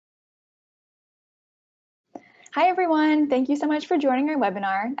Hi, everyone. Thank you so much for joining our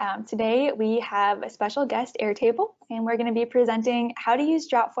webinar. Today, we have a special guest, Airtable, and we're going to be presenting how to use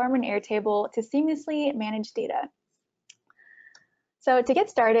Jotform and Airtable to seamlessly manage data. So to get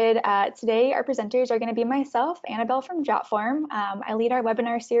started, today our presenters are going to be myself, Annabelle from Jotform. I lead our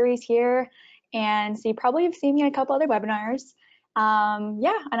webinar series here, and so you probably have seen me in a couple other webinars. And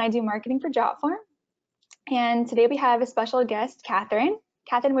I do marketing for Jotform. And today we have a special guest, Catherine.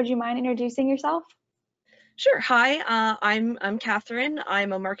 Catherine, would you mind introducing yourself? Sure. Hi, I'm Catherine.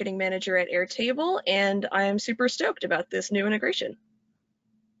 I'm a marketing manager at Airtable, and I'm super stoked about this new integration.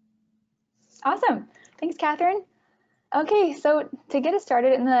 Awesome. Thanks, Catherine. Okay, so to get us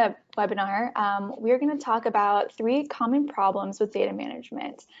started in the webinar, we're going to talk about 3 common problems with data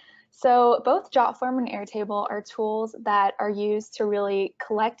management. So both Jotform and Airtable are tools that are used to really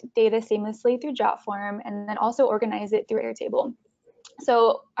collect data seamlessly through Jotform and then also organize it through Airtable.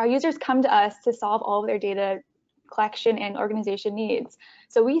 So our users come to us to solve all of their data collection and organization needs.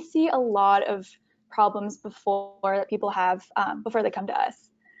 So we see a lot of problems before that people have before they come to us.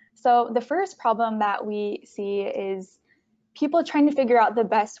 So the first problem that we see is people trying to figure out the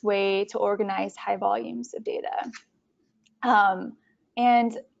best way to organize high volumes of data.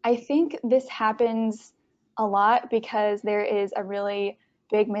 And I think this happens a lot because there is a really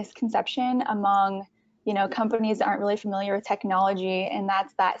big misconception among companies that aren't really familiar with technology, and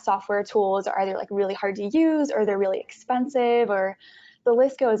that's that software tools are either like really hard to use or they're really expensive, or the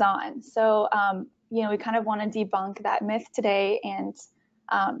list goes on. So we kind of want to debunk that myth today, and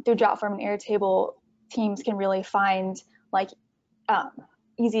through Jotform and Airtable, teams can really find like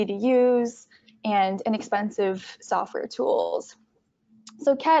easy to use and inexpensive software tools.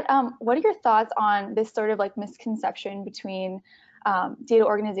 So Kat, what are your thoughts on this sort of like misconception between data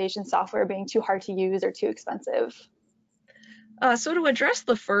organization software being too hard to use or too expensive? So to address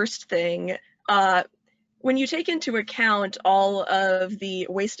the first thing, when you take into account all of the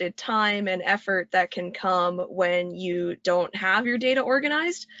wasted time and effort that can come when you don't have your data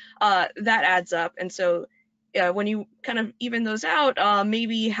organized, that adds up. And so when you kind of even those out,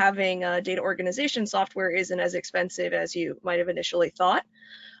 maybe having data organization software isn't as expensive as you might have initially thought.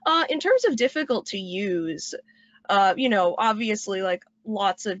 In terms of difficult to use, obviously like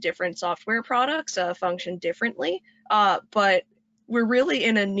lots of different software products function differently, but we're really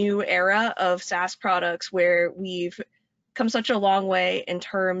in a new era of SaaS products where we've come such a long way in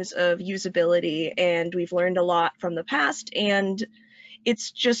terms of usability, and we've learned a lot from the past, and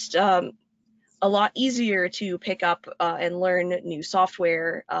it's just a lot easier to pick up and learn new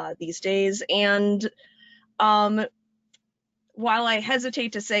software these days. And while I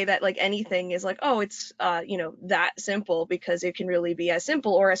hesitate to say that like anything is like, oh, it's that simple, because it can really be as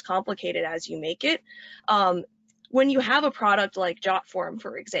simple or as complicated as you make it. When you have a product like Jotform,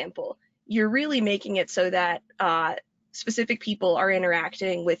 for example, you're really making it so that specific people are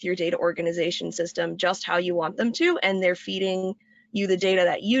interacting with your data organization system just how you want them to, and they're feeding you the data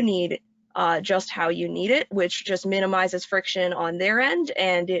that you need just how you need it, which just minimizes friction on their end,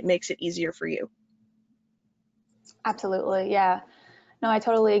 and it makes it easier for you. Absolutely, yeah. No, I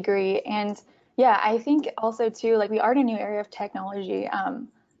totally agree. And yeah, I think also too, like we are in a new area of technology,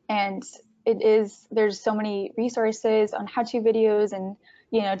 and there's so many resources on how-to videos and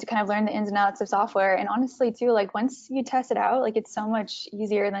to kind of learn the ins and outs of software. And honestly too, like once you test it out, like it's a lot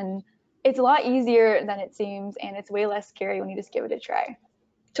easier than it seems, and it's way less scary when you just give it a try.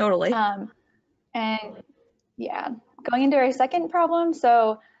 Totally. And yeah, going into our second problem.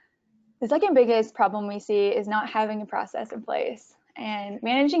 So the second biggest problem we see is not having a process in place. And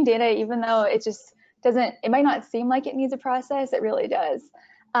managing data, even though it might not seem like it needs a process, it really does.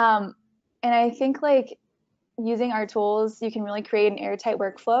 And I think like using our tools, you can really create an airtight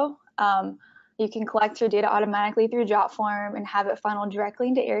workflow. You can collect your data automatically through Jotform and have it funnel directly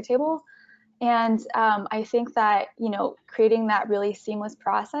into Airtable. And I think that, creating that really seamless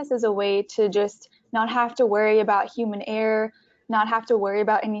process is a way to just not have to worry about human error, not have to worry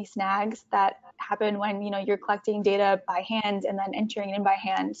about any snags that happen when, you're collecting data by hand and then entering it in by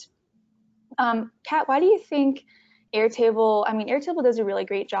hand. Kat, why do you think Airtable does a really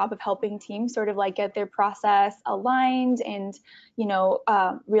great job of helping teams sort of like get their process aligned and,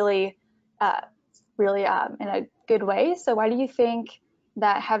 really in a good way. So why do you think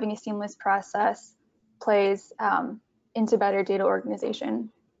that having a seamless process plays into better data organization?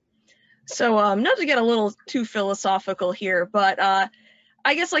 So not to get a little too philosophical here, but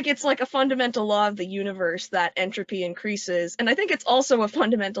I guess like it's like a fundamental law of the universe that entropy increases. And I think it's also a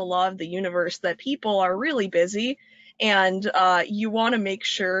fundamental law of the universe that people are really busy, and you want to make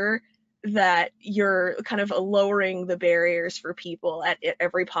sure that you're kind of lowering the barriers for people at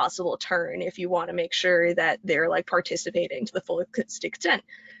every possible turn if you want to make sure that they're like participating to the fullest extent,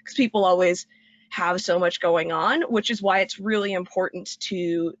 because people always have so much going on, which is why it's really important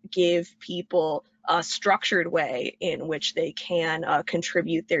to give people a structured way in which they can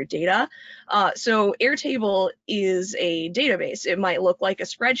contribute their data. So Airtable is a database. It might look like a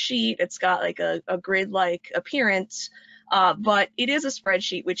spreadsheet. It's got like a grid-like appearance, but it is a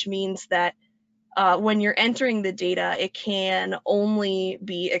spreadsheet, which means that when you're entering the data, it can only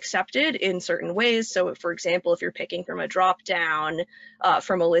be accepted in certain ways. So, for example, if you're picking from a drop-down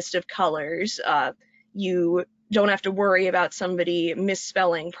from a list of colors, you don't have to worry about somebody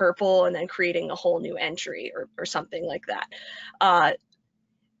misspelling purple and then creating a whole new entry or something like that. Uh,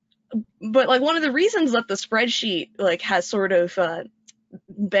 but like one of the reasons that the spreadsheet like has sort of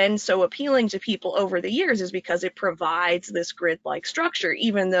been so appealing to people over the years is because it provides this grid-like structure,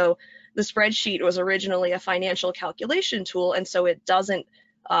 even though the spreadsheet was originally a financial calculation tool, and so it doesn't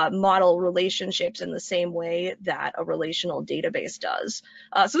model relationships in the same way that a relational database does.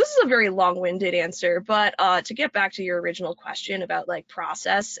 So this is a very long-winded answer, but to get back to your original question about like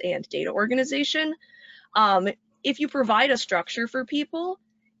process and data organization, if you provide a structure for people,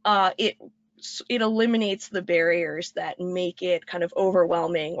 it eliminates the barriers that make it kind of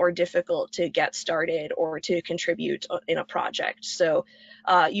overwhelming or difficult to get started or to contribute in a project. So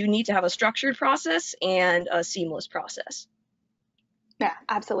you need to have a structured process and a seamless process. Yeah,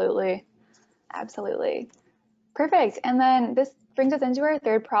 absolutely. Absolutely. Perfect. And then this brings us into our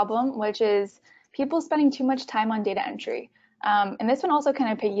third problem, which is people spending too much time on data entry. And this one also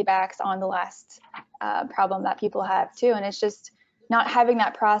kind of piggybacks on the last problem that people have too, and it's just not having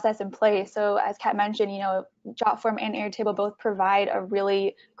that process in place. So as Kat mentioned, Jotform and Airtable both provide a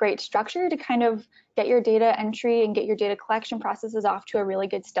really great structure to kind of get your data entry and get your data collection processes off to a really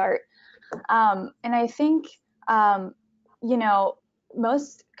good start. And I think, you know,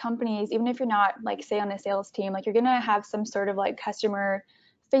 most companies, even if you're not like say on the sales team, like you're gonna have some sort of like customer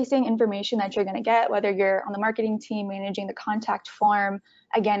facing information that you're gonna get, whether you're on the marketing team managing the contact form,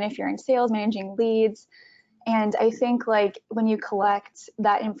 again, if you're in sales managing leads. And I think like when you collect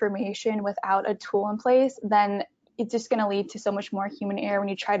that information without a tool in place, then it's just going to lead to so much more human error when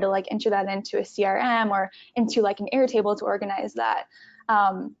you try to like enter that into a CRM or into like an Airtable to organize that.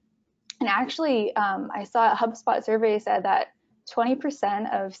 And actually, I saw a HubSpot survey said that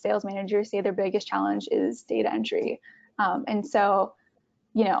 20% of sales managers say their biggest challenge is data entry. And so,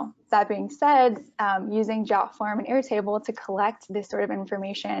 that being said, using Jotform and Airtable to collect this sort of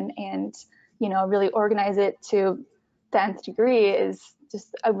information and, really organize it to the nth degree is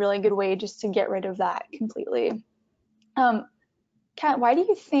just a really good way just to get rid of that completely. Kat, why do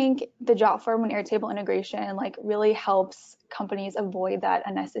you think the Jotform and Airtable integration like really helps companies avoid that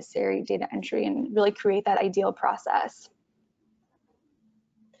unnecessary data entry and really create that ideal process?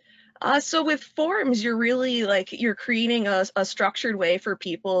 So with forms, you're really like you're creating a structured way for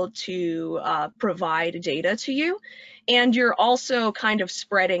people to provide data to you, and you're also kind of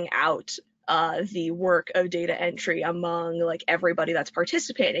spreading out the work of data entry among like everybody that's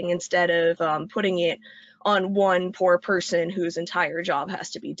participating instead of putting it on one poor person whose entire job has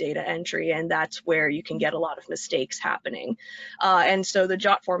to be data entry, and that's where you can get a lot of mistakes happening. And so the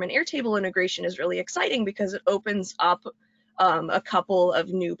Jotform and Airtable integration is really exciting because it opens up a couple of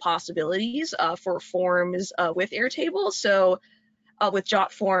new possibilities for forms with Airtable. So with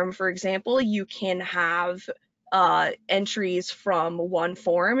Jotform, for example, you can have entries from one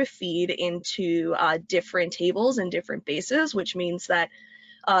form feed into different tables and different bases, which means that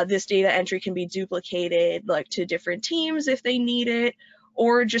this data entry can be duplicated like to different teams if they need it,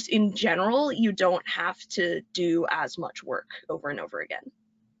 or just in general, you don't have to do as much work over and over again.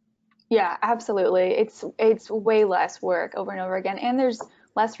 Yeah, absolutely. It's way less work over and over again, and there's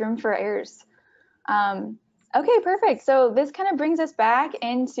less room for errors. Okay, perfect. So this kind of brings us back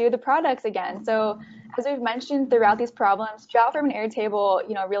into the products again. So as we've mentioned throughout these problems, Jotform and Airtable,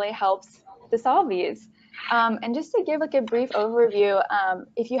 really helps to solve these. And just to give like a brief overview,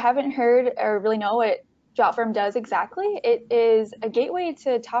 if you haven't heard or really know what Jotform does exactly, it is a gateway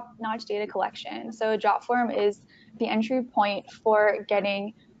to top-notch data collection. So Jotform is the entry point for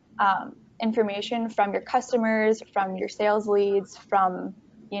getting information from your customers, from your sales leads, from,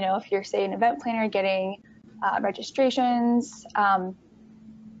 if you're, say, an event planner, getting registrations.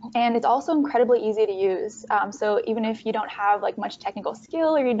 And it's also incredibly easy to use. So even if you don't have like much technical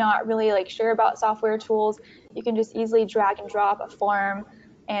skill or you're not really like sure about software tools, you can just easily drag and drop a form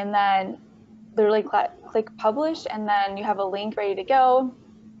and then literally click publish, and then you have a link ready to go.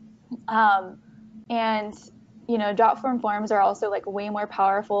 And Jotform forms are also like way more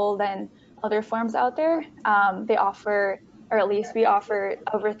powerful than other forms out there. They offer, or at least we offer,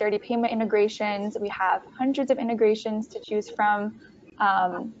 over 30 payment integrations. We have hundreds of integrations to choose from.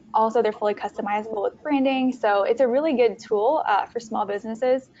 Also, they're fully customizable with branding. So it's a really good tool for small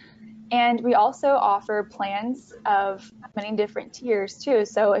businesses. And we also offer plans of many different tiers too.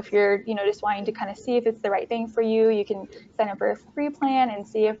 So if you're, just wanting to kind of see if it's the right thing for you, you can sign up for a free plan and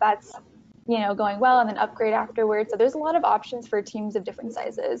see if that's, going well, and then upgrade afterwards. So there's a lot of options for teams of different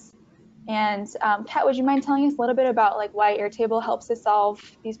sizes. And Kat, would you mind telling us a little bit about like why Airtable helps us solve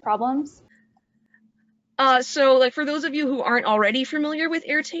these problems? So like for those of you who aren't already familiar with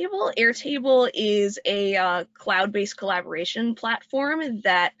Airtable, Airtable is a cloud-based collaboration platform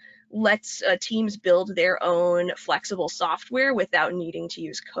that lets teams build their own flexible software without needing to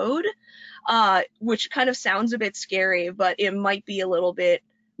use code, which kind of sounds a bit scary, but it might be a little bit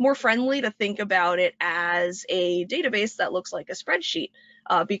more friendly to think about it as a database that looks like a spreadsheet,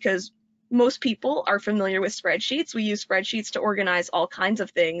 because most people are familiar with spreadsheets. We use spreadsheets to organize all kinds of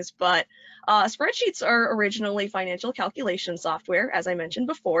things, but spreadsheets are originally financial calculation software, as I mentioned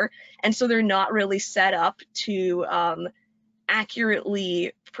before, and so they're not really set up to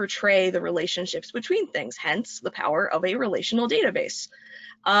accurately portray the relationships between things, hence the power of a relational database.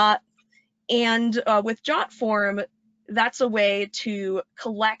 And with Jotform, that's a way to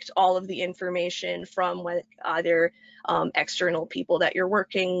collect all of the information from either external people that you're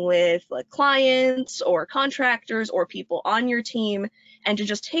working with, like clients or contractors or people on your team, and to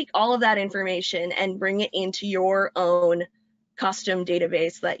just take all of that information and bring it into your own custom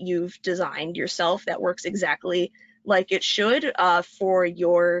database that you've designed yourself that works exactly like it should for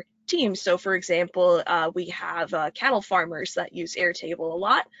your team. So for example, we have cattle farmers that use Airtable a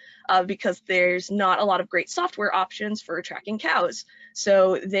lot because there's not a lot of great software options for tracking cows.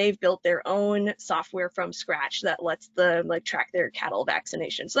 So they've built their own software from scratch that lets them like track their cattle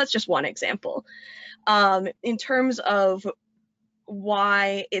vaccinations. So that's just one example. In terms of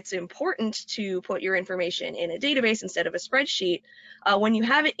why it's important to put your information in a database instead of a spreadsheet. When you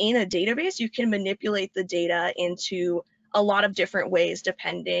have it in a database, you can manipulate the data into a lot of different ways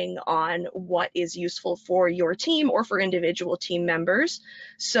depending on what is useful for your team or for individual team members.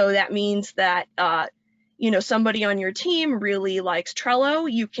 So that means that somebody on your team really likes Trello,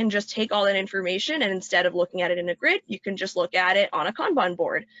 you can just take all that information and instead of looking at it in a grid, you can just look at it on a Kanban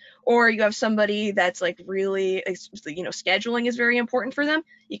board. Or you have somebody that's like really, scheduling is very important for them.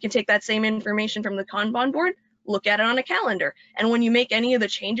 You can take that same information from the Kanban board, look at it on a calendar. And when you make any of the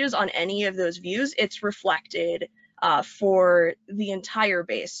changes on any of those views, it's reflected for the entire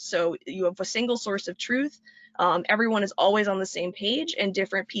base. So you have a single source of truth. Everyone is always on the same page, and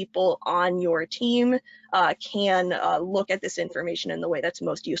different people on your team can look at this information in the way that's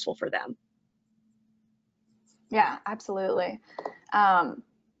most useful for them. Yeah, absolutely.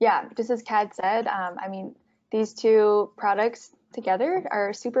 Yeah, just as Kat said, these two products together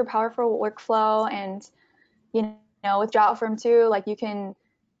are super powerful workflow, and with Jotform too, like you can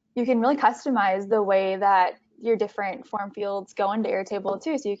really customize the way that your different form fields go into Airtable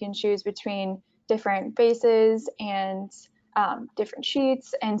too. So you can choose between different bases and different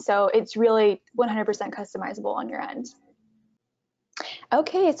sheets. And so it's really 100% customizable on your end.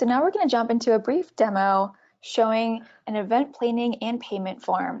 Okay, so now we're going to jump into a brief demo showing an event planning and payment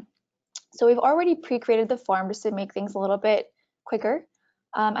form. So we've already pre-created the form just to make things a little bit quicker.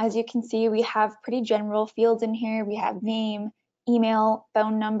 As you can see, we have pretty general fields in here. We have name, email,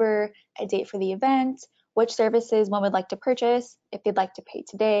 phone number, a date for the event, which services one would like to purchase, if they'd like to pay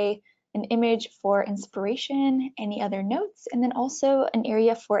today, an image for inspiration, any other notes, and then also an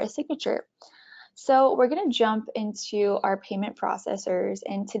area for a signature. So we're going to jump into our payment processors,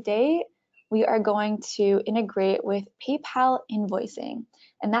 and today we are going to integrate with PayPal invoicing,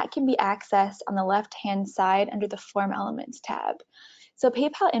 and that can be accessed on the left-hand side under the Form Elements tab. So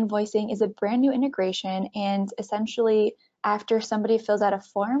PayPal invoicing is a brand new integration, and essentially after somebody fills out a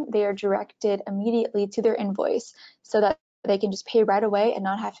form, they are directed immediately to their invoice so that they can just pay right away and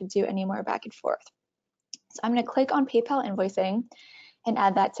not have to do any more back and forth. So I'm going to click on PayPal invoicing and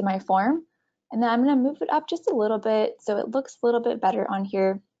add that to my form. And then I'm going to move it up just a little bit so it looks a little bit better on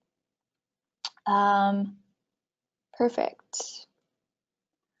here. Perfect.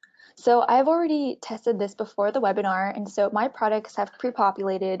 So I've already tested this before the webinar, and so my products have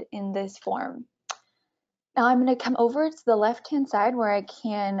pre-populated in this form. Now I'm going to come over to the left-hand side where I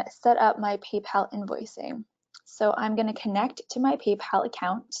can set up my PayPal invoicing. So I'm going to connect to my PayPal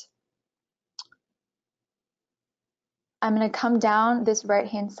account. I'm going to come down this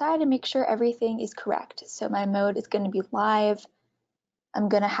right-hand side and make sure everything is correct. So my mode is going to be live. I'm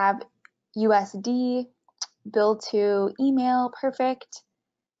going to have USD, bill to email, perfect.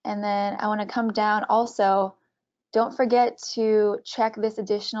 And then I want to come down also. Don't forget to check this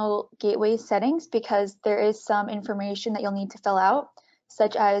additional gateway settings because there is some information that you'll need to fill out,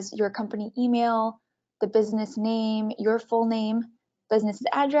 such as your company email, the business name, your full name, business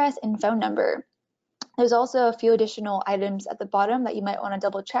address, and phone number. There's also a few additional items at the bottom that you might want to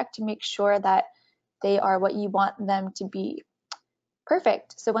double check to make sure that they are what you want them to be.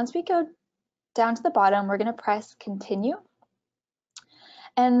 Perfect. So once we go down to the bottom, we're going to press continue.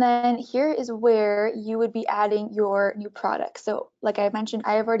 And then here is where you would be adding your new product. So like I mentioned,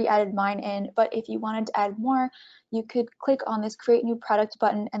 I have already added mine in, but if you wanted to add more, you could click on this create new product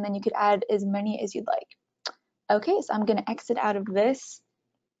button and then you could add as many as you'd like. Okay, so I'm going to exit out of this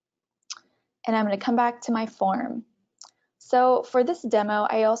and I'm going to come back to my form. So for this demo,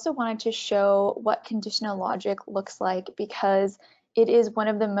 I also wanted to show what conditional logic looks like because it is one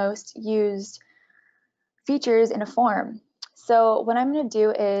of the most used features in a form. So what I'm going to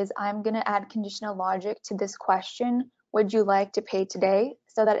do is I'm going to add conditional logic to this question, would you like to pay today?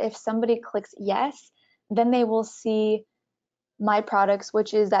 So that if somebody clicks yes, then they will see my products,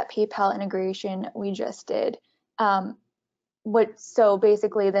 which is that PayPal integration we just did. So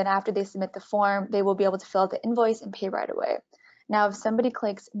basically then after they submit the form, they will be able to fill out the invoice and pay right away. Now, if somebody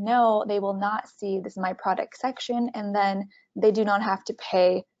clicks no, they will not see this my product section, and then they do not have to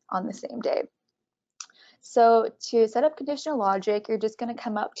pay on the same day. So to set up conditional logic, you're just going to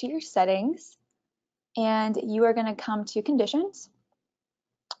come up to your settings and you are going to come to conditions,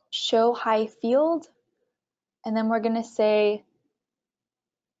 show high field, and then we're going to say,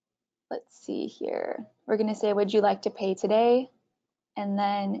 let's see here, we're going to say, would you like to pay today? And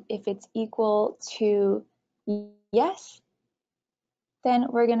then if it's equal to yes, then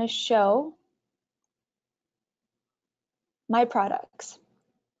we're going to show my products.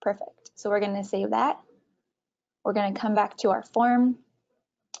 Perfect. So we're going to save that. We're going to come back to our form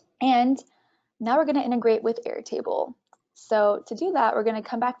and now we're going to integrate with Airtable. So to do that, we're going to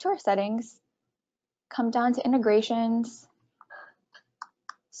come back to our settings, come down to integrations,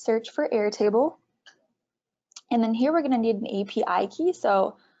 search for Airtable, and then here we're going to need an API key.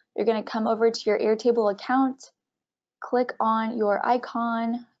 So you're going to come over to your Airtable account, click on your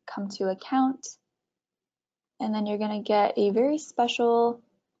icon, come to account, and then you're going to get a very special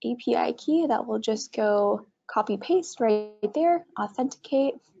API key that will just go copy paste right there,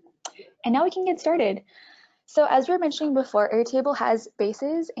 authenticate, and now we can get started. So as we were mentioning before, Airtable has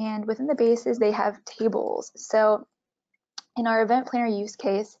bases, and within the bases, they have tables. So in our event planner use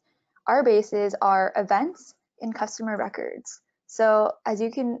case, our bases are events and customer records. So as you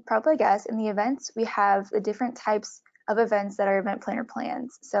can probably guess, in the events, we have the different types of events that our event planner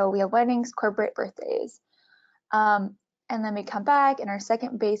plans. So we have weddings, corporate, birthdays. And then we come back and our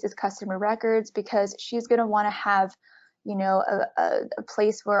second base is customer records because she's going to want to have a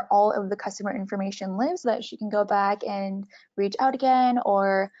place where all of the customer information lives so that she can go back and reach out again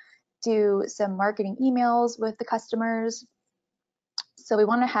or do some marketing emails with the customers. So we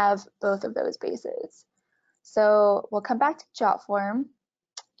want to have both of those bases. So we'll come back to Jotform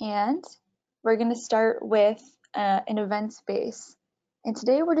and we're going to start with an events base. And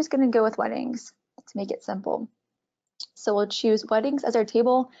today we're just going to go with weddings to make it simple. So we'll choose weddings as our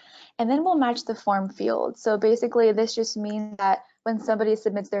table and then we'll match the form field. So basically this just means that when somebody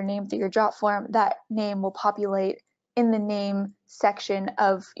submits their name through your Jotform, that name will populate in the name section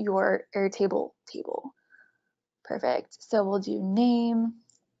of your Airtable table. Perfect. So we'll do name,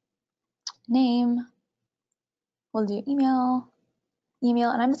 we'll do email,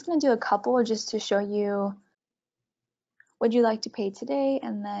 and I'm just going to do a couple just to show you, would you like to pay today,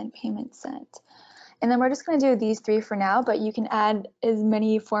 and then payment sent. And then we're just going to do these three for now, but you can add as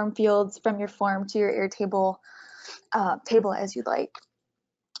many form fields from your form to your Airtable table as you'd like.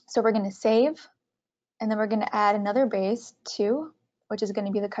 So we're going to save, and then we're going to add another base, 2, which is going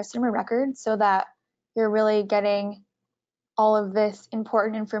to be the customer record, so that you're really getting all of this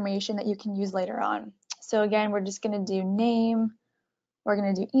important information that you can use later on. So again, we're just going to do name, we're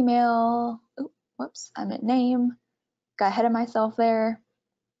going to do email, whoops, I meant name, got ahead of myself there,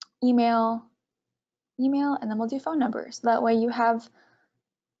 email, and then we'll do phone number. So that way you have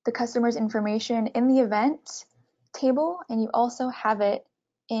the customer's information in the event table and you also have it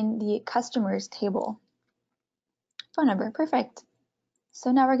in the customers table. Phone number, perfect.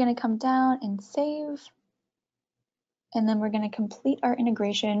 So now we're going to come down and save, and then we're going to complete our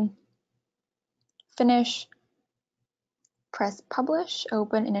integration, finish, press publish,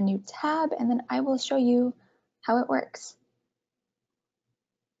 open in a new tab, and then I will show you how it works.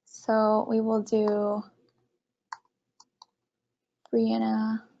 So we will do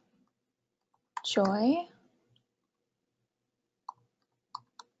Brianna Joy.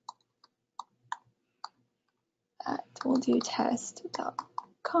 we'll do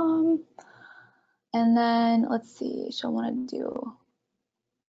test.com. And then let's see, she'll want to do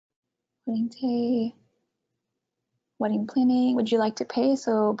wedding day, wedding planning. Would you like to pay?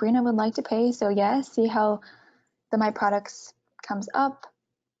 So Brianna would like to pay. So yes, see how the My Products comes up.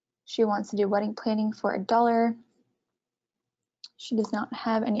 She wants to do wedding planning for $1. She does not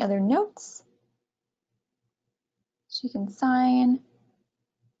have any other notes. She can sign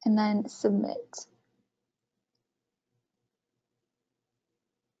and then submit.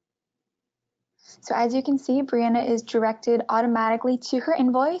 So as you can see, Brianna is directed automatically to her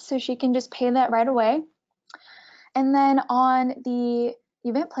invoice, so she can just pay that right away. And then on the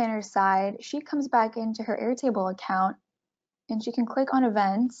event planner side, she comes back into her Airtable account and she can click on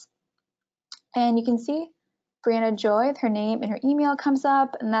events, and you can see Brianna Joy, her name and her email comes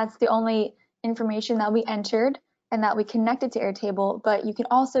up, and that's the only information that we entered and that we connected to Airtable. But you can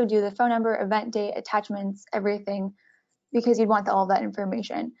also do the phone number, event date, attachments, everything, because you'd want all of that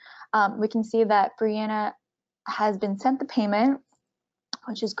information. We can see that Brianna has been sent the payment,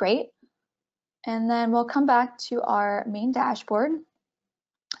 which is great. And then we'll come back to our main dashboard,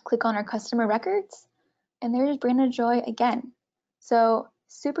 click on our customer records, and there's Brianna Joy again. So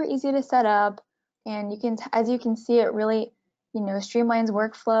super easy to set up, and you can, as you can see, it really, streamlines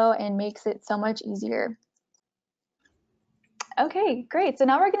workflow and makes it so much easier. Okay, great. So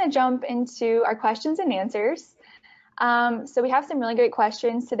now we're going to jump into our questions and answers. So we have some really great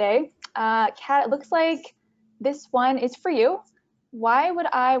questions today. Kat, it looks like this one is for you. Why would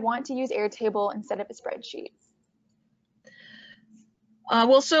I want to use Airtable instead of a spreadsheet?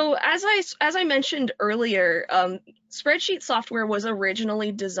 Well, so as I mentioned earlier, spreadsheet software was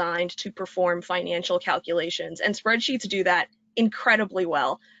originally designed to perform financial calculations, and spreadsheets do that incredibly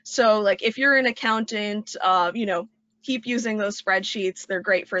well. So like if you're an accountant, keep using those spreadsheets. They're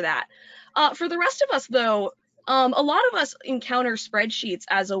great for that. For the rest of us though, a lot of us encounter spreadsheets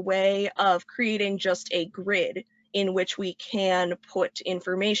as a way of creating just a grid in which we can put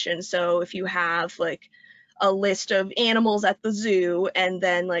information. So if you have like a list of animals at the zoo and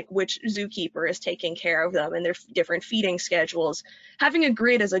then like which zookeeper is taking care of them and their different feeding schedules, having a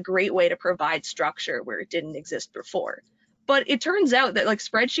grid is a great way to provide structure where it didn't exist before. But it turns out that like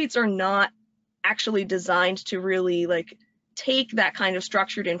spreadsheets are not actually designed to really like take that kind of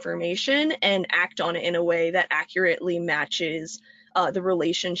structured information and act on it in a way that accurately matches the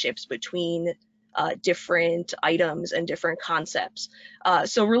relationships between different items and different concepts.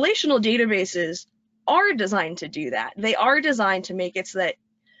 So relational databases are designed to do that. They are designed to make it so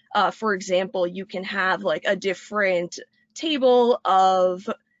that, for example, you can have like a different table of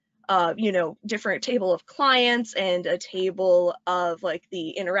different table of clients and a table of like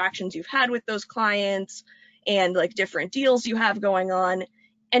the interactions you've had with those clients and like different deals you have going on.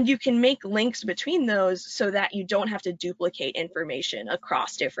 And you can make links between those so that you don't have to duplicate information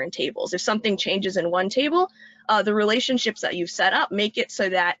across different tables. If something changes in one table, the relationships that you've set up make it so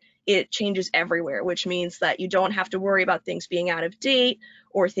that it changes everywhere, which means that you don't have to worry about things being out of date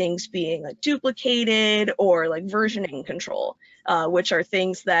or things being like duplicated or like versioning control, which are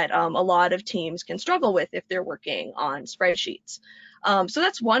things that a lot of teams can struggle with if they're working on spreadsheets. So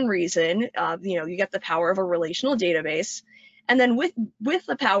that's one reason, you get the power of a relational database. And then with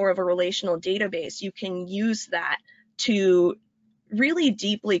the power of a relational database, you can use that to really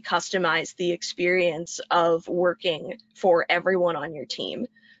deeply customize the experience of working for everyone on your team.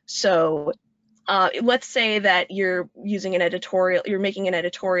 So let's say that you're making an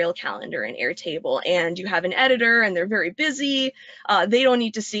editorial calendar in Airtable and you have an editor and they're very busy. They don't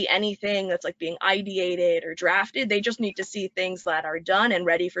need to see anything that's like being ideated or drafted. They just need to see things that are done and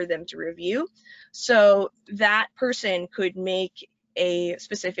ready for them to review. So that person could make a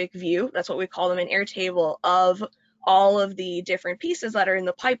specific view, that's what we call them in Airtable, of all of the different pieces that are in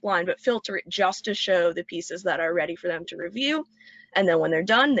the pipeline, but filter it just to show the pieces that are ready for them to review. And then when they're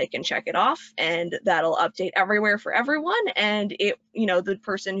done, they can check it off and that'll update everywhere for everyone. And the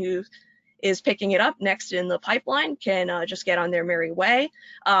person who is picking it up next in the pipeline can just get on their merry way.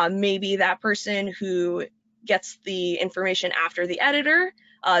 Maybe that person who gets the information after the editor,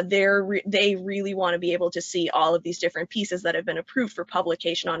 they really want to be able to see all of these different pieces that have been approved for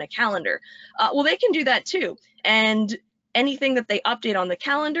publication on a calendar. Well, they can do that too. And anything that they update on the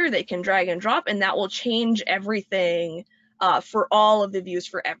calendar, they can drag and drop, and that will change everything for all of the views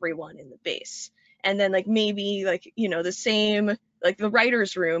for everyone in the base. And then like maybe like, the same, like the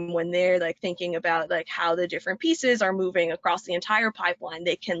writer's room, when they're like thinking about like how the different pieces are moving across the entire pipeline,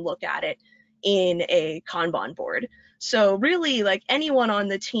 they can look at it in a Kanban board. So really like anyone on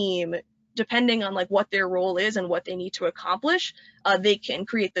the team, depending on like what their role is and what they need to accomplish, they can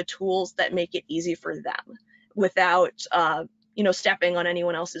create the tools that make it easy for them. without stepping on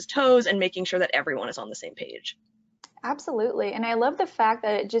anyone else's toes, and making sure that everyone is on the same page. Absolutely. And I love the fact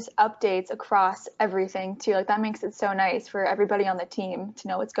that it just updates across everything too. Like that makes it so nice for everybody on the team to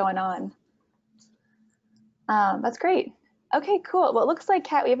know what's going on. That's great. Okay, cool. Well, it looks like,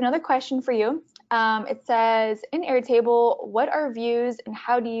 Kat, we have another question for you. It says, in Airtable, what are views and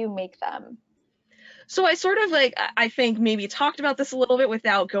how do you make them? So I sort of I think maybe talked about this a little bit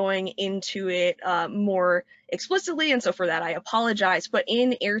without going into it more explicitly, and so for that I apologize. But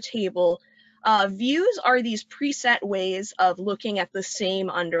in Airtable, views are these preset ways of looking at the same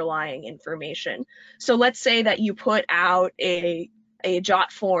underlying information. So let's say that you put out a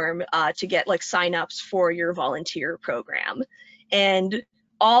Jot form to get like signups for your volunteer program, and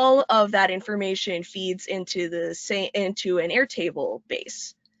all of that information feeds into an Airtable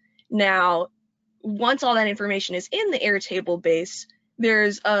base. Now, once all that information is in the Airtable base,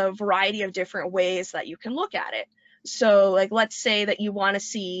 there's a variety of different ways that you can look at it. So like, let's say that you want to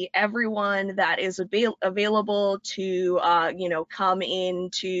see everyone that is available to, come in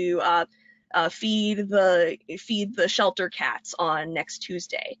to feed the shelter cats on next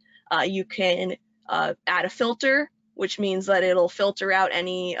Tuesday. You can add a filter, which means that it'll filter out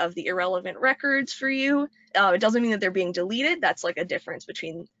any of the irrelevant records for you. It doesn't mean that they're being deleted. That's like a difference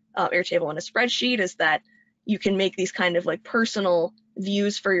between Airtable and a spreadsheet, is that you can make these kind of like personal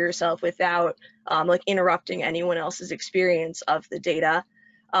views for yourself without like interrupting anyone else's experience of the data.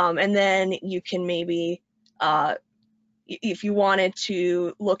 And then you can maybe, if you wanted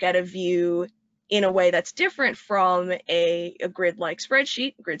to look at a view in a way that's different from a grid-like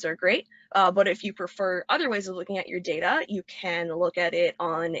spreadsheet, grids are great, but if you prefer other ways of looking at your data, you can look at it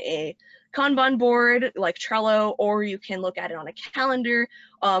on a Kanban board like Trello, or you can look at it on a calendar,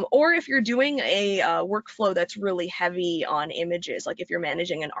 or if you're doing a workflow that's really heavy on images, like if you're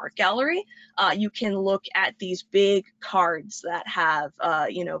managing an art gallery, you can look at these big cards that have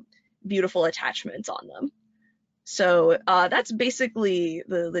beautiful attachments on them. So that's basically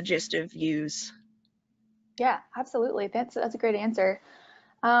the gist of views. Yeah, absolutely. That's a great answer.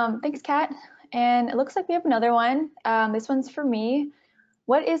 Thanks, Kat. And it looks like we have another one. This one's for me.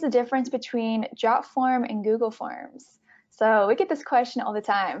 What is the difference between Jotform and Google Forms? So we get this question all the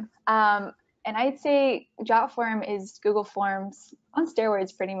time. And I'd say Jotform is Google Forms on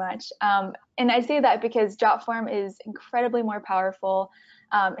steroids, pretty much. And I say that because Jotform is incredibly more powerful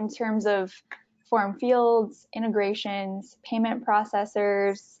in terms of form fields, integrations, payment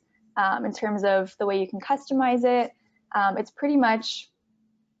processors, in terms of the way you can customize it. It's pretty much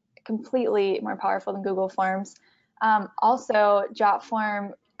completely more powerful than Google Forms. Also,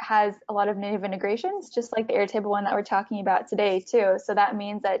 Jotform has a lot of native integrations, just like the Airtable one that we're talking about today too. So that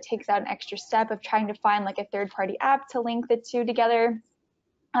means that it takes out an extra step of trying to find like a third-party app to link the two together.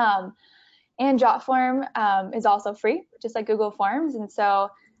 And Jotform is also free, just like Google Forms. And so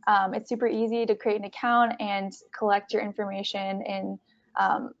it's super easy to create an account and collect your information in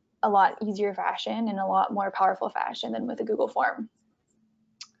a lot easier fashion and a lot more powerful fashion than with a Google form.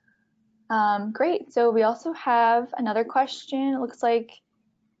 Great. So we also have another question. It looks like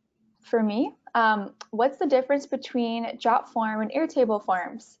for me, what's the difference between Jotform and Airtable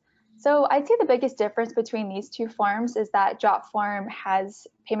forms? So I'd say the biggest difference between these two forms is that Jotform has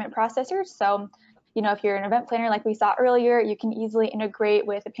payment processors. So, if you're an event planner like we saw earlier, you can easily integrate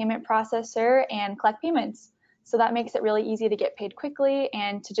with a payment processor and collect payments. So that makes it really easy to get paid quickly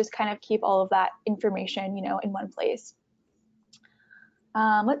and to just kind of keep all of that information, in one place.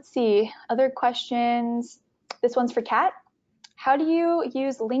 Let's see, other questions. This one's for Kat. How do you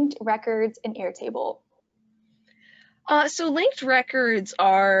use linked records in Airtable? So linked records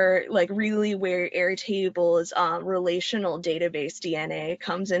are like really where Airtable's relational database DNA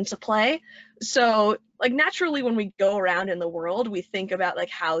comes into play. So like naturally when we go around in the world, we think about like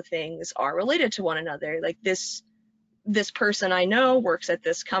how things are related to one another. Like this person I know works at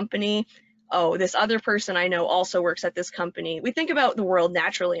this company. Oh, this other person I know also works at this company. We think about the world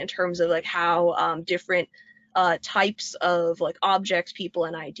naturally in terms of like how different types of like objects, people,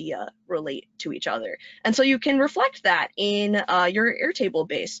 and idea relate to each other. And so you can reflect that in your Airtable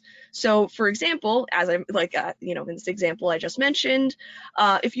base. So for example, as I'm like, in this example I just mentioned,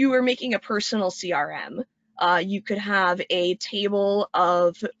 if you were making a personal CRM, you could have a table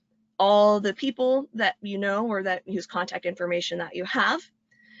of all the people that you know or that whose contact information that you have.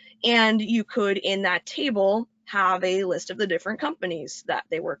 And you could, in that table, have a list of the different companies that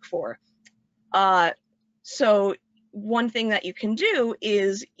they work for. So one thing that you can do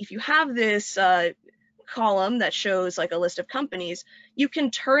is if you have this column that shows like a list of companies, you can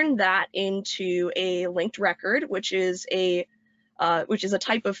turn that into a linked record, which is a which is a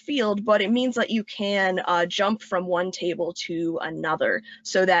type of field, but it means that you can jump from one table to another,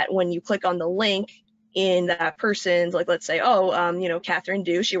 so that when you click on the link in that person's, like let's say, oh, Catherine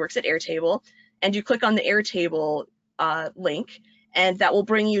Du, she works at Airtable, and you click on the Airtable link, and that will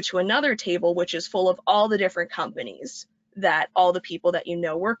bring you to another table which is full of all the different companies that all the people that you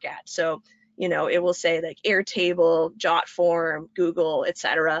know work at. So it will say like Airtable, Jotform, Google,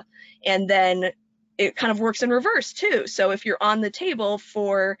 etc. And then it kind of works in reverse too. So if you're on the table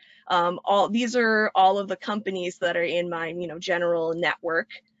for these are all of the companies that are in my general network.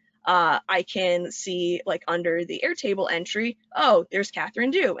 I can see like under the Airtable entry, oh, there's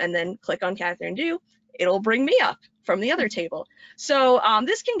Catherine Du, and then click on Catherine Du, it'll bring me up from the other table. So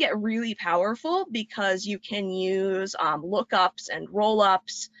this can get really powerful because you can use lookups and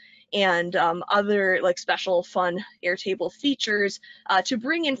rollups and other like special fun Airtable features to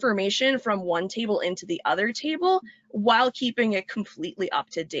bring information from one table into the other table while keeping it completely up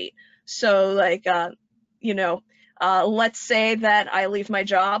to date. So like, let's say that I leave my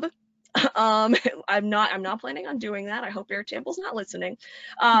job. I'm not planning on doing that. I hope Airtable's not listening.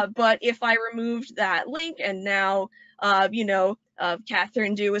 But if I removed that link and now,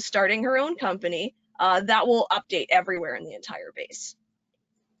 Catherine Du is starting her own company, that will update everywhere in the entire base.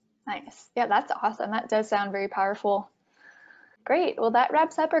 Nice. Yeah, that's awesome. That does sound very powerful. Great. Well, that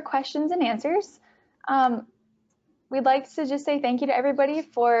wraps up our questions and answers. Um, we'd like to just say thank you to everybody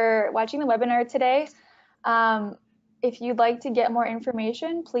for watching the webinar today. If you'd like to get more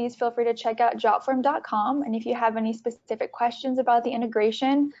information, please feel free to check out jotform.com. And if you have any specific questions about the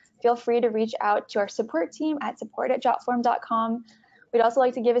integration, feel free to reach out to our support team at support@jotform.com. We'd also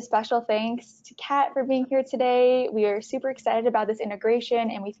like to give a special thanks to Kat for being here today. We are super excited about this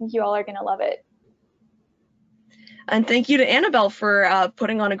integration, and we think you all are going to love it. And thank you to Annabelle for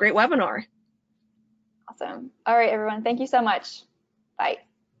putting on a great webinar. Awesome. All right, everyone. Thank you so much. Bye.